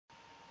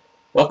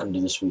Welcome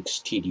to this week's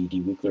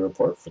TDD Weekly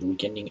Report for the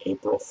week ending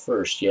April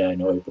 1st. Yeah, I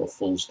know April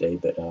Fool's Day,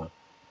 but we'll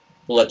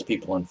let the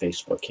people on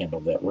Facebook handle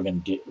that.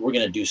 We're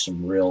gonna do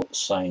some real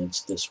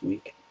science this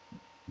week.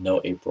 No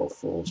April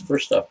Fools.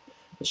 First up,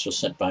 this was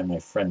sent by my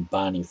friend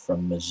Bonnie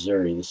from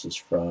Missouri. This is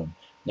from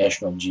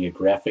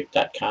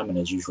NationalGeographic.com, and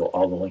as usual,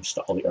 all the links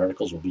to all the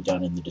articles will be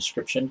down in the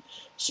description.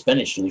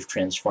 Spinach leaf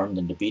transformed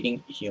into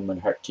beating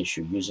human heart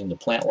tissue. Using the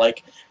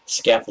plant-like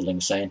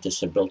scaffolding, scientists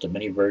have built a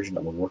mini version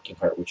of a working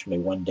heart, which may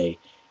one day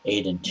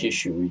aid in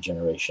tissue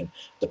regeneration.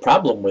 The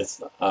problem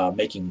with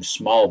making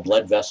small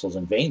blood vessels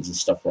and veins and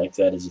stuff like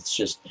that is it's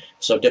just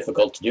so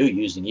difficult to do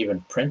using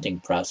even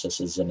printing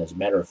processes. And as a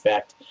matter of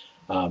fact,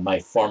 my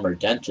former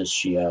dentist,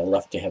 she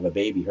left to have a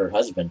baby. Her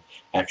husband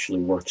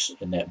actually works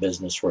in that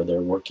business where they're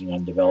working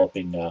on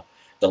developing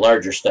the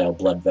larger style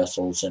blood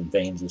vessels and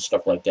veins and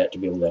stuff like that to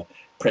be able to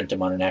print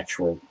them on an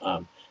actual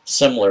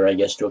similar, I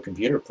guess, to a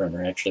computer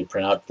printer, actually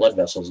print out blood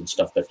vessels and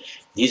stuff. But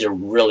these are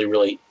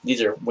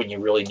these are when you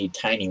really need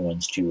tiny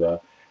ones to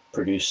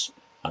produce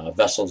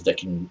vessels that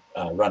can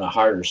run a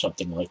heart or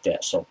something like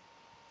that. So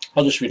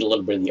I'll just read a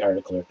little bit of the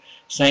article here.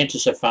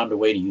 Scientists have found a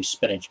way to use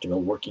spinach to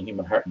build working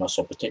human heart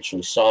muscle,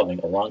 potentially solving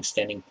a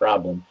long-standing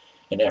problem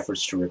in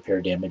efforts to repair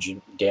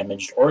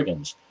damaged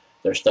organs.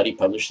 Their study,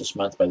 published this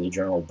month by the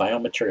journal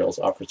Biomaterials,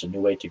 offers a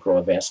new way to grow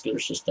a vascular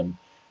system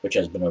which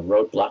has been a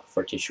roadblock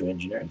for tissue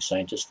engineering.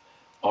 Scientists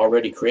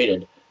already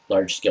created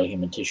large-scale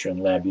human tissue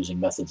in lab using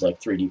methods like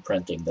 3D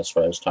printing. That's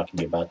what I was talking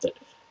to you about that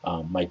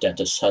my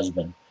dentist's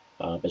husband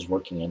is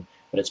working in.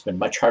 But it's been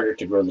much harder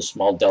to grow the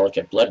small,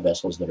 delicate blood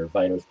vessels that are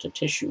vital to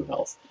tissue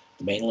health.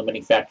 The main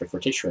limiting factor for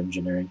tissue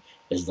engineering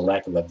is the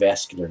lack of a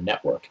vascular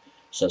network,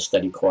 says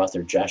study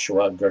co-author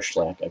Joshua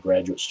Gerschlach, a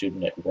graduate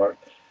student at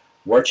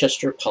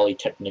Worcester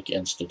Polytechnic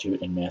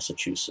Institute in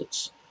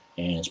Massachusetts.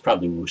 And it's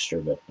probably Worcester,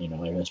 but I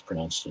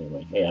mispronounced it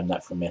anyway. Hey, I'm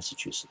not from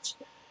Massachusetts.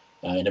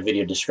 In a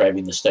video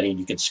describing the study, and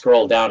you can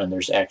scroll down, and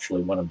there's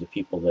actually one of the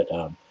people that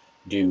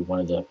one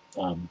of the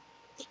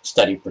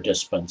study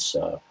participants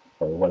or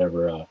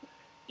whatever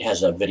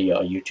has a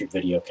YouTube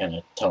video kind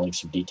of telling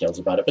some details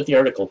about it. But the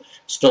article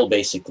still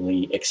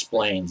basically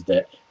explains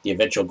that the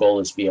eventual goal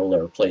is to be able to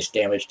replace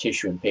damaged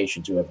tissue in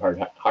patients who have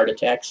heart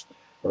attacks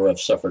or who have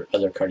suffered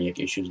other cardiac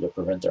issues that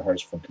prevent their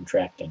hearts from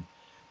contracting.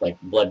 Like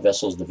blood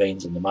vessels, the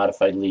veins, and the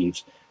modified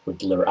leaves would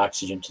deliver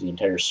oxygen to the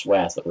entire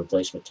swath of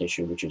replacement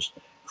tissue, which is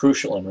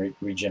crucial in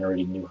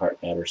regenerating new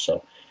heart matter.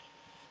 So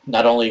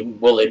not only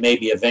will they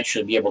maybe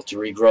eventually be able to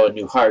regrow a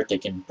new heart, they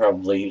can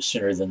probably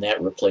sooner than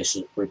that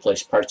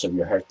replace parts of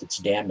your heart that's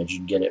damaged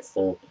and get it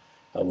full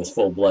with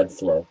full blood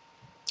flow.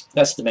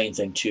 That's the main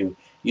thing too.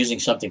 Using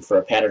something for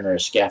a pattern or a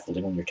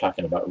scaffolding when you're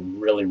talking about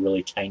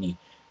really tiny,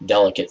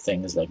 delicate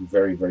things like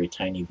very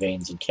tiny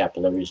veins and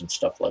capillaries and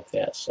stuff like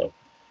that. So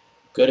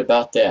good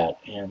about that.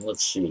 And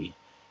let's see.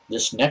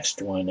 This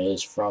next one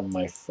is from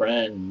my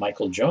friend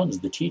Michael Jones,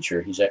 the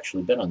teacher. He's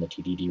actually been on the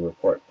TDD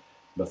report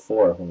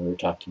before when we were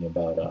talking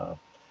about,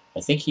 I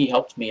think he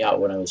helped me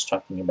out when I was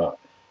talking about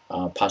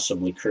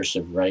possibly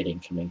cursive writing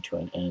coming to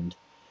an end.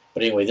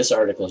 But anyway, this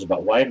article is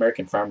about why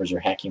American farmers are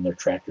hacking their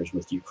tractors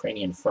with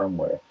Ukrainian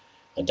firmware.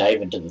 A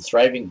dive into the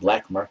thriving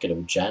black market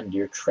of John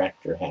Deere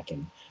tractor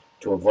hacking.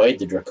 To avoid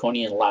the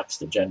draconian locks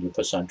that John Deere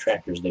puts on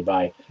tractors they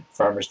buy,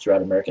 farmers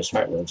throughout America's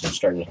heartlands have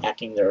started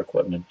hacking their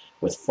equipment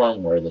with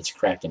firmware that's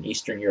cracked in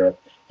Eastern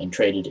Europe and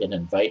traded in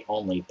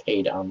invite-only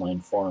paid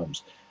online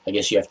forums. I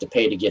guess you have to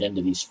pay to get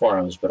into these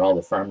forums, but all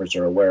the farmers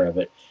are aware of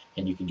it,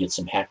 and you can get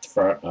some hacked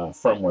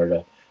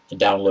firmware to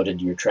download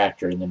into your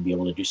tractor and then be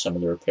able to do some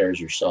of the repairs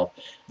yourself.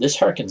 This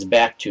harkens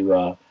back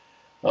to,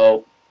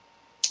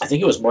 I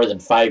think it was more than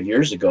 5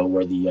 years ago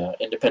where the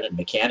independent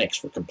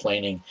mechanics were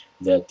complaining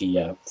that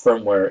the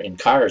firmware in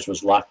cars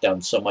was locked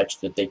down so much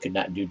that they could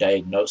not do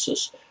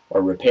diagnosis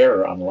or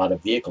repair on a lot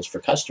of vehicles for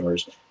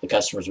customers. The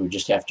customers would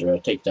just have to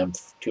take them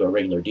to a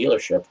regular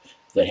dealership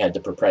that had the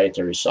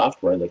proprietary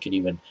software that could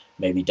even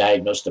maybe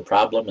diagnose the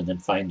problem and then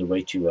find a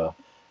way to,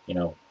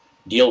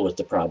 deal with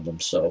the problem.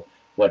 So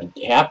what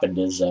happened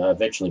is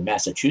eventually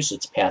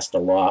Massachusetts passed a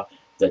law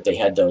that they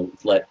had to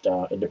let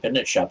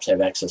independent shops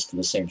have access to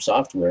the same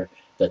software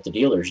that the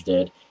dealers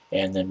did,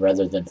 and then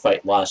rather than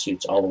fight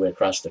lawsuits all the way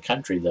across the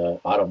country, the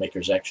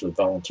automakers actually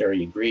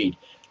voluntarily agreed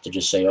to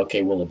just say,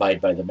 okay, we'll abide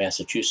by the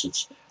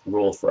Massachusetts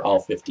rule for all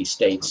 50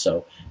 states.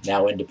 So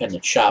now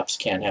independent shops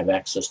can have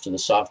access to the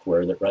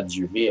software that runs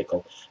your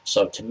vehicle.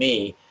 So to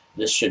me,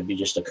 this should be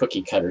just a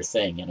cookie cutter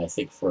thing, and I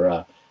think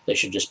they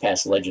should just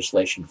pass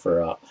legislation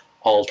for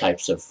all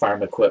types of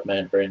farm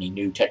equipment or any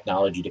new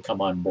technology to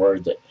come on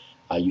board that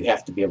you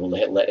have to be able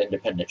to let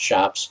independent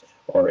shops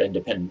or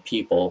independent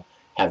people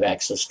have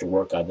access to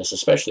work on this,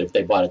 especially if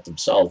they bought it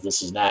themselves.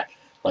 This is not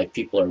like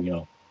people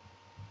are,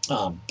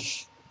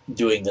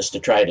 doing this to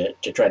try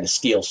to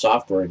steal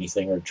software or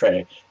anything, or try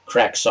to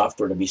crack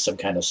software to be some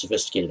kind of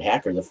sophisticated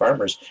hacker. The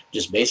farmers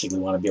just basically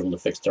want to be able to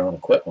fix their own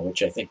equipment,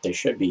 which I think they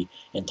should be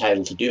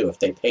entitled to do if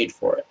they paid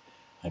for it.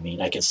 I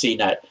mean, I can see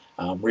not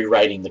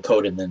rewriting the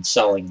code and then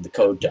selling the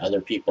code to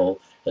other people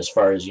as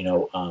far as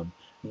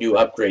new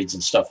upgrades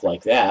and stuff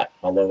like that.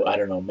 Although I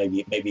don't know,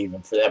 maybe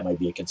even for that might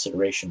be a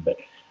consideration. But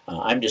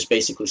I'm just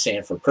basically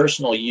saying for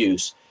personal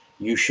use,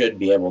 you should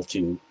be able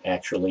to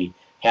actually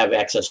have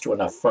access to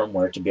enough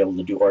firmware to be able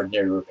to do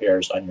ordinary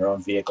repairs on your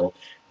own vehicle,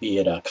 be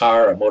it a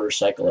car, a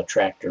motorcycle, a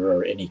tractor,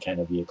 or any kind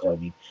of vehicle. I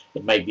mean,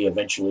 it might be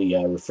eventually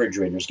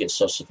refrigerators get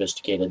so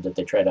sophisticated that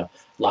they try to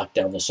lock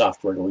down the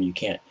software to where you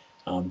can't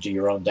do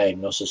your own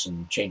diagnosis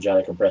and change out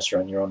a compressor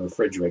on your own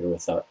refrigerator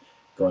without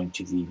going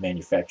to the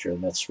manufacturer,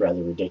 and that's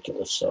rather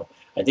ridiculous. So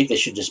I think they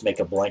should just make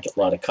a blanket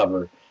law to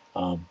cover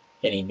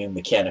any new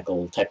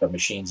mechanical type of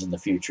machines in the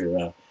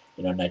future.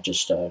 Not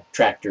just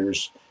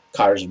tractors,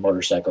 cars, and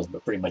motorcycles,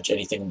 but pretty much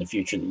anything in the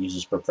future that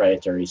uses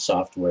proprietary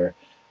software.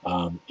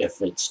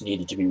 If it's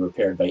needed to be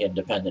repaired by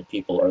independent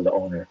people or the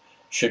owner,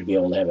 should be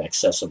able to have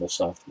accessible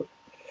software.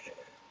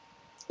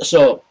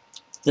 So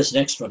this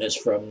next one is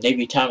from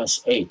Navy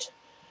Thomas 8,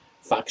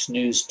 Fox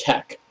News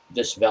Tech.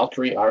 This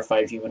Valkyrie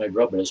R5 humanoid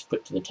robot is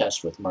put to the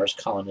test with Mars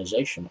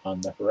colonization on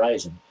the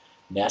horizon.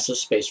 NASA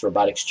Space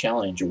Robotics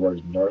Challenge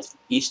awarded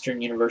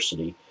Northeastern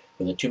University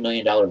with a $2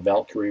 million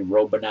Valkyrie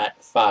Robonaut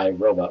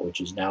 5 robot, which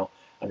is now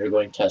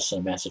undergoing tests in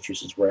a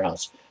Massachusetts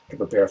warehouse to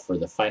prepare for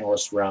the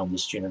finalist round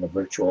this June in a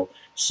virtual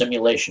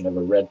simulation of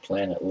a red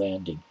planet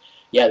landing.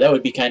 Yeah, that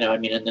would be kind of,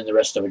 and then the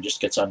rest of it just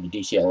gets on to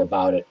detail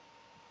about it.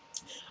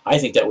 I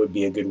think that would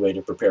be a good way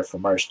to prepare for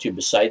Mars, too,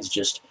 besides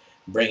just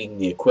bringing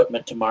the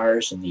equipment to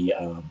Mars and the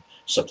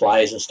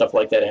supplies and stuff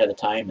like that ahead of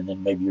time, and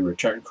then maybe a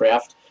return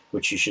craft,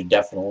 which you should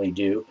definitely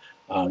do.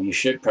 You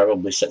should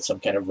probably set some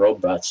kind of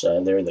robots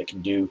there that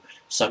can do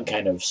some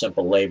kind of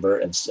simple labor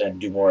and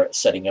do more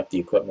setting up the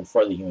equipment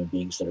for the human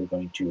beings that are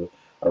going to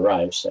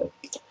arrive. So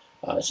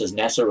it says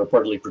NASA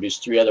reportedly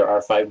produced 3 other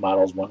R5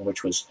 models, one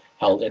which was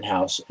held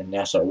in-house, and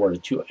NASA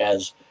awarded 2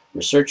 as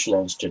research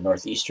loans to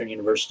Northeastern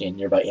University and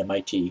nearby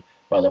MIT,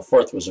 while the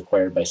 4th was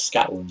acquired by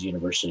Scotland's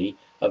University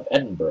of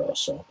Edinburgh.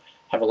 So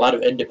have a lot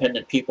of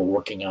independent people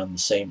working on the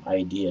same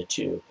idea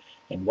too.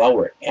 And while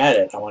we're at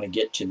it, I want to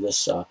get to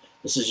this.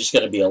 This is just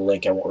going to be a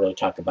link. I won't really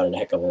talk about it a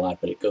heck of a lot,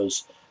 but it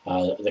goes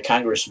the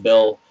Congress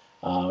bill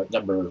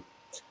the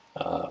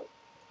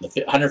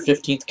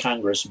 115th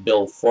Congress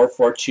Bill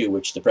 442,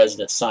 which the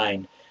President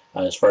signed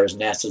as far as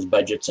NASA's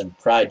budgets and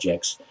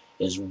projects,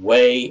 is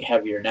way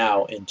heavier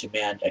now into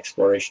manned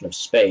exploration of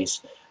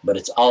space, but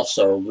it's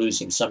also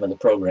losing some of the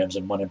programs,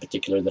 and one in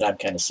particular that I'm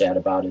kind of sad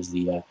about is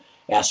the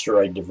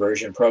asteroid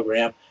diversion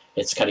program.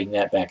 It's cutting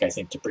that back, I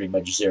think, to pretty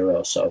much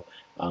zero. So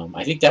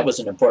I think that was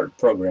an important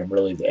program,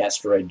 really, the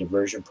asteroid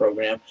diversion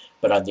program.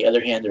 But on the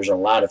other hand, there's a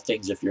lot of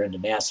things, if you're into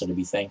NASA, to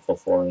be thankful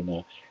for,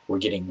 and we're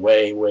getting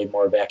way, way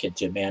more back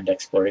into manned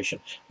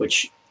exploration,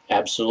 which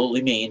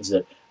absolutely means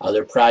that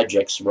other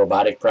projects,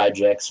 robotic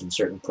projects, and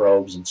certain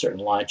probes and certain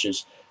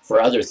launches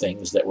for other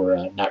things that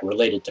were not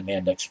related to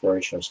manned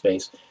exploration of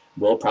space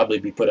will probably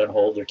be put on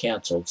hold or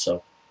canceled.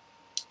 So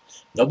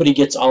nobody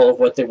gets all of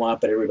what they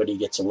want, but everybody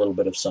gets a little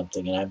bit of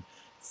something. And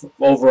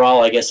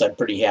overall, I guess I'm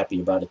pretty happy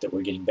about it that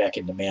we're getting back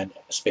into manned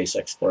space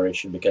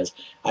exploration, because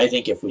I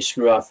think if we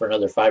screw off for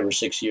another 5 or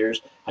 6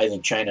 years, I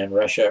think China and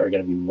Russia are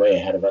going to be way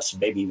ahead of us, and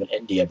maybe even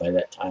India by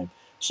that time.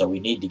 So we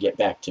need to get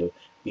back to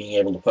being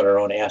able to put our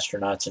own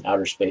astronauts in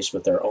outer space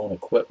with their own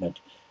equipment,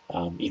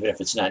 even if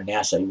it's not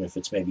NASA, even if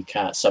it's maybe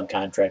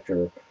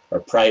subcontractor or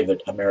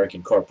private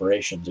American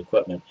corporations'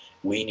 equipment.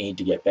 We need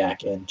to get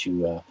back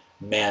into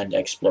manned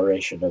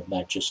exploration of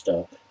not just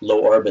low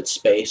orbit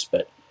space,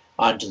 but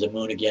onto the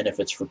moon again if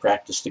it's for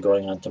practice to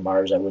going on to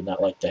Mars. I would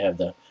not like to have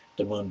the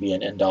moon be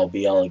an end-all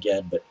be-all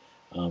again, but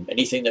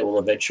anything that will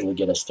eventually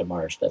get us to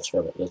Mars, that's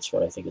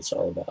what I think it's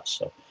all about.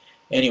 So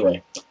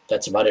anyway,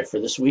 that's about it for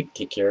this week.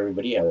 Take care,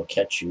 everybody. I will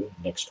catch you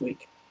next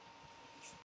week.